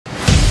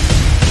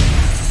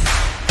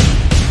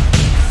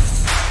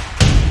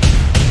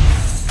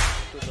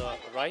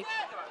right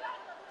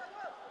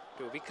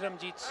to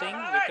Vikramjit Singh.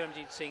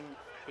 Vikramjit Singh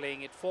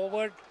playing it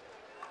forward.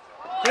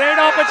 Great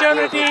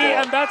opportunity,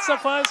 and that's the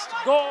first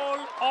goal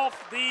of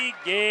the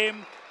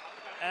game.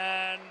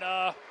 And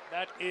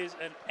that is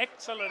an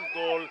excellent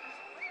goal.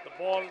 The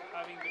ball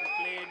having been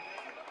played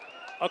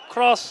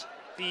across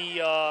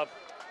the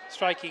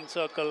striking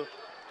circle.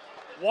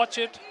 Watch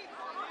it.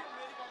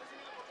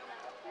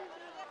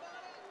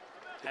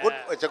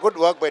 It's a good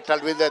work by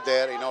Talwinder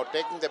there,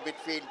 taking the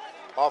midfield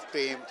off to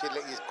him.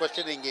 He's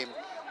questioning him.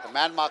 The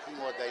man marking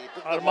was there. He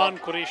took Arman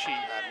Qureshi.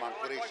 Arman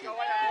Qureshi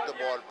took the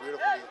ball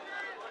beautifully.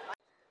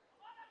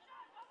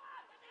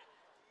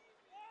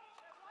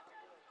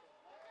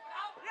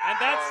 And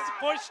that's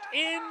pushed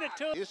in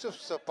to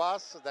Yusuf's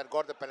pass that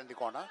got the penalty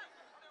corner.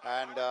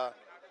 And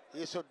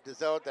Yusuf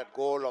deserved that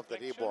goal of the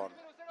rebound.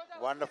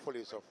 Wonderful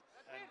Yusuf.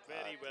 And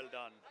very well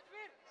done.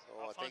 So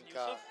I think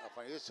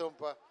Afan Yusuf,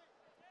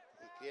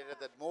 he created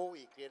that move.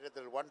 He created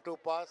the 1-2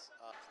 pass.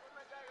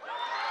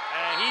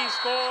 And he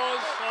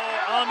scores. So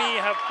Army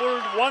have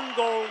pulled one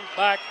goal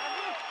back.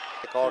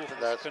 Out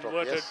that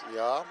converted. Yes,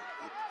 yeah.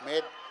 He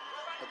made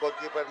the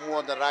goalkeeper move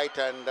on the right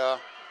and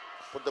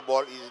put the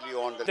ball easily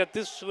on the. That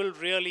this will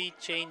really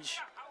change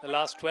the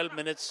last 12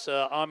 minutes.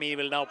 Army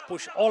will now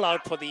push all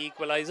out for the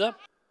equalizer.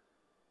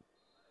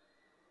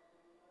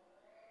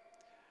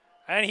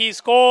 And he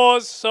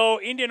scores. So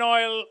Indian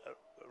Oil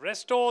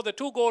restore the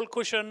 2-goal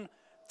cushion.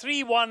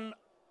 3-1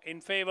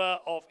 in favor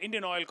of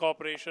Indian Oil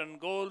Corporation.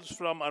 Goals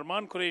from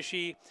Arman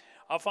Qureshi,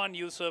 Afan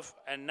Yusuf,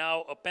 and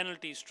now a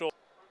penalty stroke.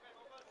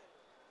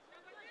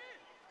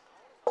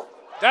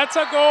 That's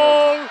a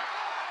goal.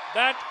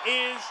 That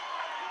is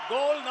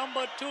goal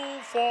number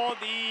 2 for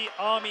the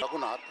Army.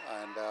 Raghunath,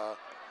 and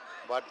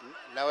but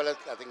nevertheless,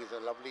 I think it's a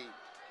lovely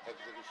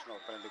execution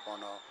of penalty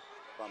corner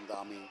from the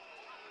Army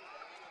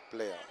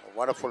player. A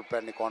wonderful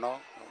penalty corner,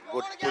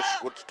 good push,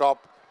 good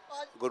stop,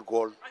 good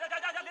goal.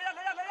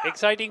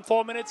 Exciting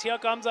 4 minutes. Here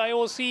comes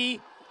IOC.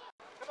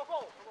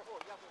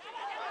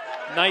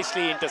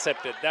 Nicely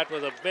intercepted. That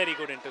was a very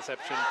good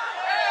interception.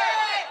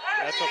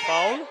 That's a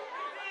foul.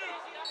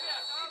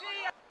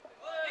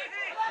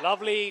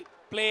 Lovely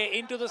play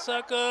into the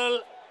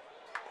circle.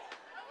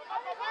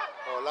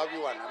 Oh, lovely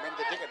one. I mean,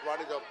 they take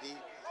advantage of the.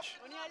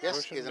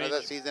 Yes, he's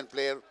another seasoned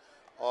player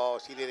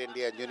of senior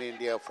India, junior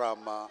India from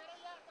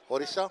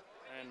Orissa.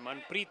 And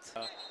Manpreet,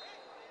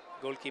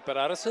 goalkeeper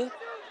Arasu.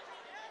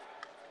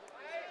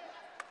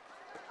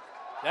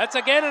 That's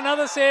again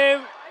another save.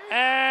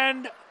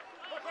 And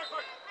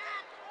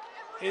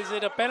is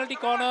it a penalty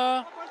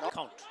corner? No.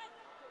 Count.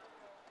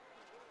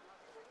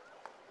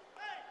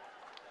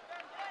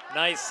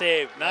 Nice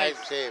save. Nice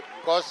save.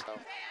 Because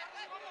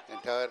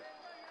entire.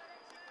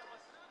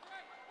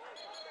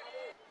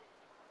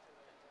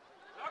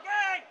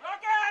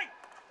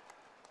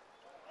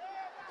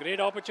 Great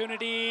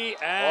opportunity.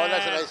 And oh,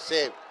 that's a nice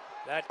save.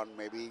 That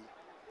maybe you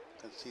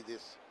can see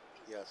this.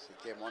 Yes,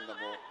 he came on the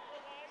move,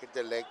 hit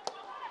the leg.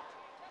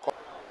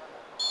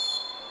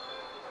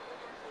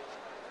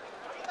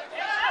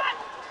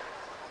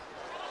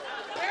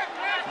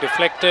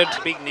 Deflected.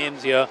 Big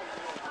names here,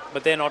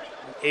 but they're not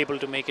able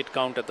to make it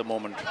count at the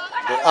moment.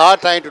 They are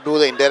trying to do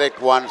the indirect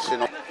ones,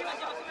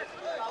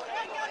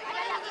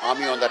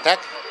 Army on the attack.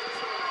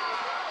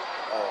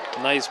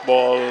 Oh. Nice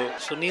ball.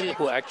 Sunil,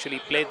 who actually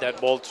played that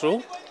ball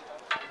through.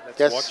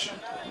 Let's watch.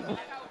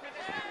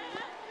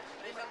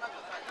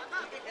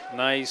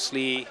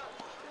 Nicely,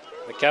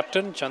 the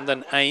captain,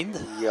 Chandan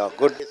Aind. Yeah,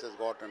 good. This has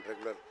gotten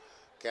regular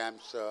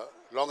camps,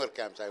 longer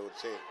camps, I would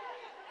say.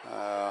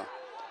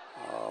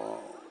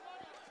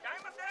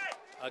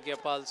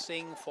 Agyapal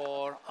Singh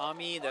for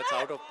Army. That's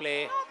out of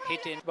play.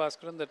 Hit in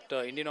Bhaskaran.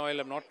 That Indian Oil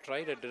have not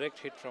tried a direct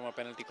hit from a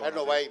penalty corner. I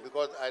don't know why,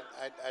 because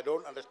I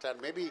don't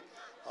understand. Maybe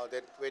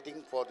they're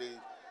waiting for the,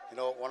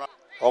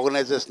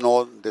 organizers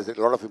know there's a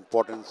lot of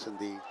importance in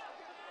the.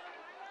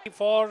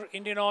 For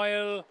Indian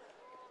Oil.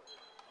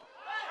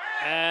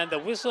 And the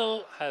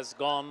whistle has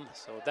gone,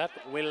 so that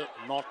will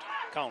not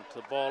count.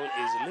 The ball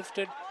is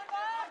lifted.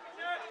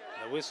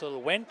 The whistle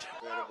went.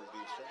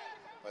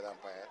 By the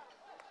umpire.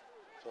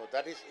 So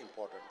that is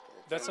important.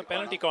 That's a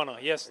penalty corner.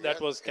 Yes, that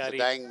was carried.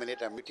 It's a dying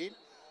minute and 15.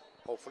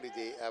 Hopefully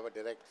they have a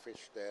direct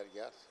fish there.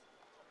 Yes.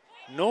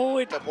 No,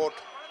 it. Support.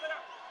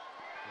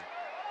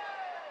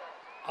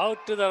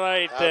 Out to the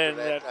right. And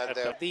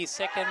the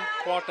second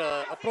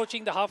quarter,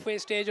 approaching the halfway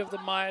stage of the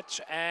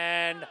match,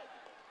 and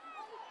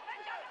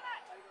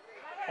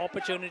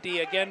opportunity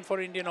again for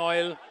Indian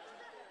Oil.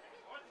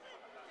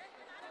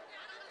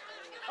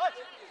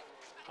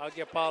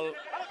 Agyapal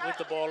with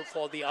the ball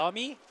for the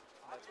Army.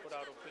 That's put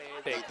out of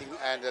play.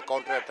 And the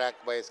counter attack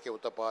by SK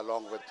Uttapa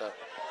along with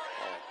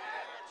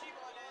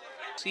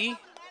see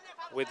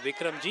with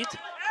Vikramjit.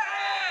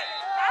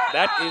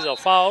 That is a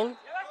foul.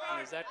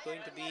 And is that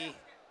going to be?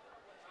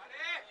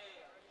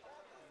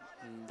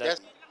 Yes.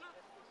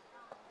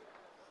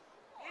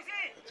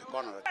 It's a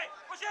corner.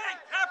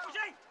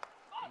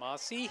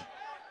 Marcy.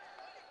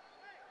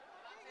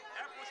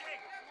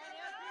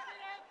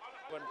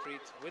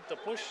 Manpreet with the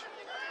push.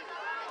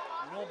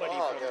 Nobody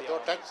Oh, from there's the no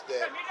Army. touch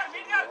there.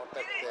 No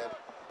touch there.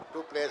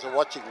 Two players are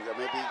watching.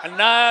 Maybe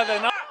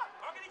Another.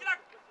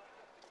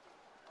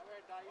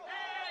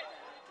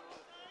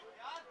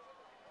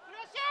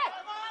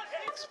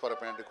 for a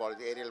penalty call.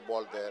 The aerial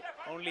ball there.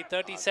 Only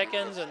 30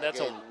 seconds, and that's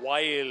a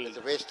wild. It's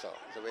a waster.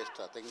 It's a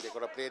waster. I think they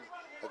could have played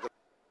a good.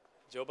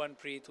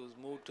 Jobanpreet, who's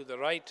moved to the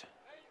right.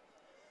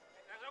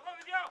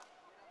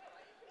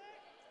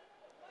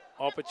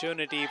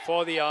 Opportunity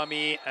for the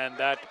Army, and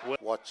that will.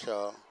 Watch.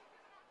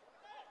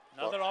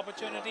 Another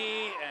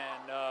opportunity,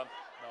 and no,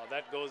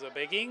 that goes a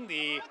begging.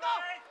 The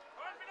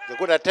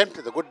good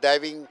attempt, the good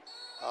diving,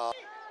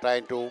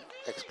 trying to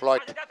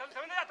exploit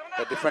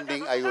the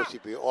defending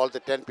IOCP. All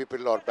the 10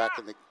 people are back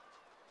in the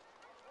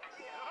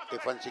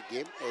defensive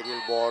game.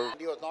 Aerial ball.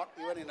 He was not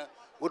even in a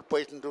good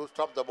position to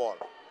stop the ball.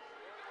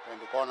 In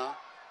the corner.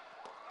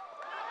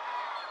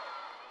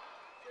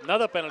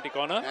 Another penalty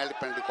corner.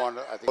 Penalty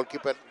corner. I think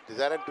goalkeeper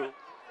desired to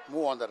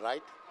move on the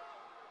right.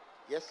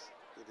 Yes,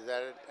 he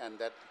desired, and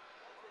that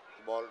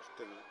ball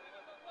still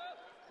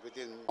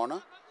within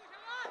corner.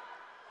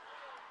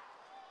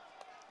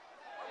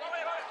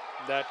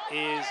 That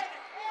is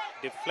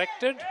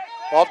deflected.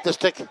 Off the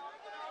stick.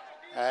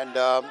 And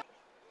yeah,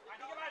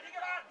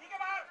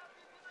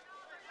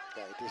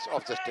 it is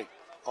off the stick.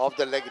 Off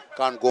the leg, it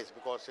can't go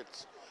because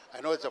it's,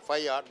 I know it's a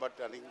 5 yard, but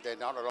I think they're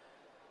not allowed.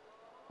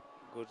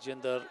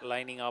 Gurjinder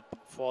lining up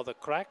for the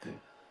crack.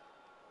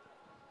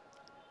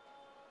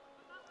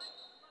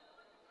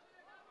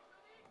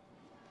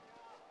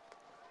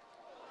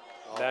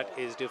 That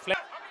is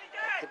deflected.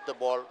 Hit the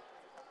ball.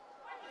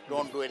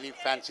 Don't do any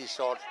fancy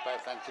shots,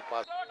 fancy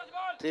pass.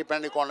 3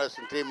 penalty corners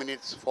in 3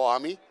 minutes for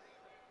Army.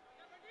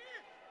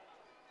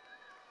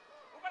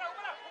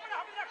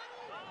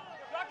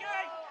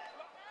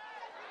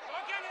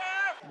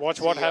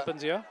 Watch what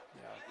happens here.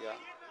 Yeah,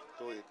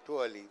 too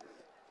early.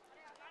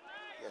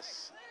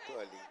 Yes, too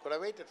early. Could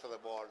have waited for the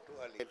ball. Too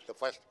early. Hit the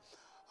first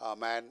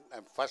man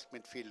and first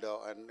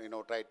midfielder, and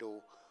try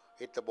to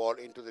hit the ball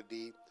into the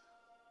D.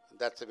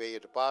 That's the way you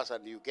have to pass,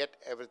 and you get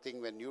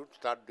everything when you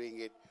start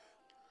doing it.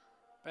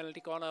 Penalty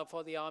corner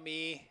for the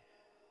Army.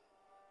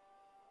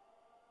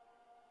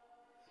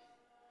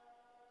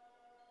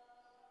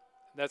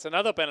 That's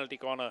another penalty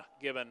corner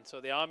given.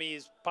 So the Army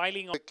is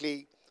piling on.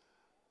 Quickly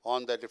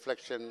on the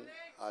deflection,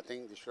 I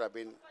think this should have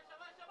been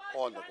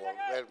on the goal.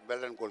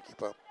 Well done,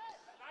 goalkeeper.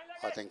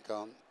 I think.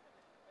 So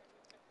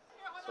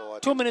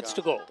 2 minutes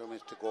to go. 2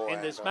 minutes to go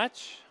In this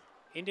match.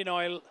 Indian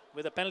Oil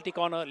with a penalty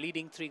corner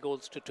leading 3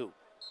 goals to 2.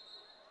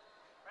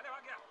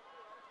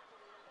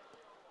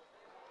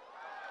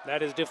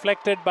 That is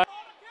deflected by.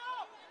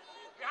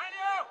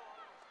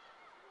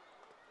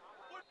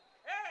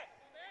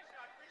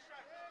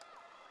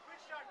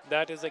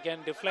 That is again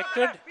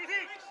deflected.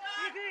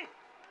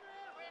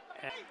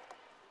 And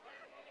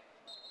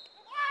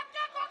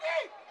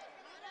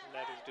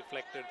that is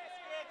deflected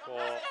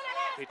for,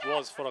 it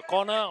was for a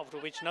corner after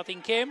which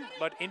nothing came,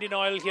 but Indian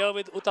Oil here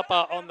with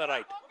Uthappa on the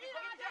right.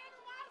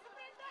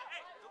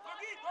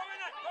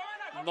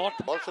 Not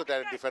also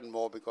try to defend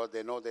more because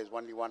they know there's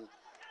only one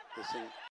this thing.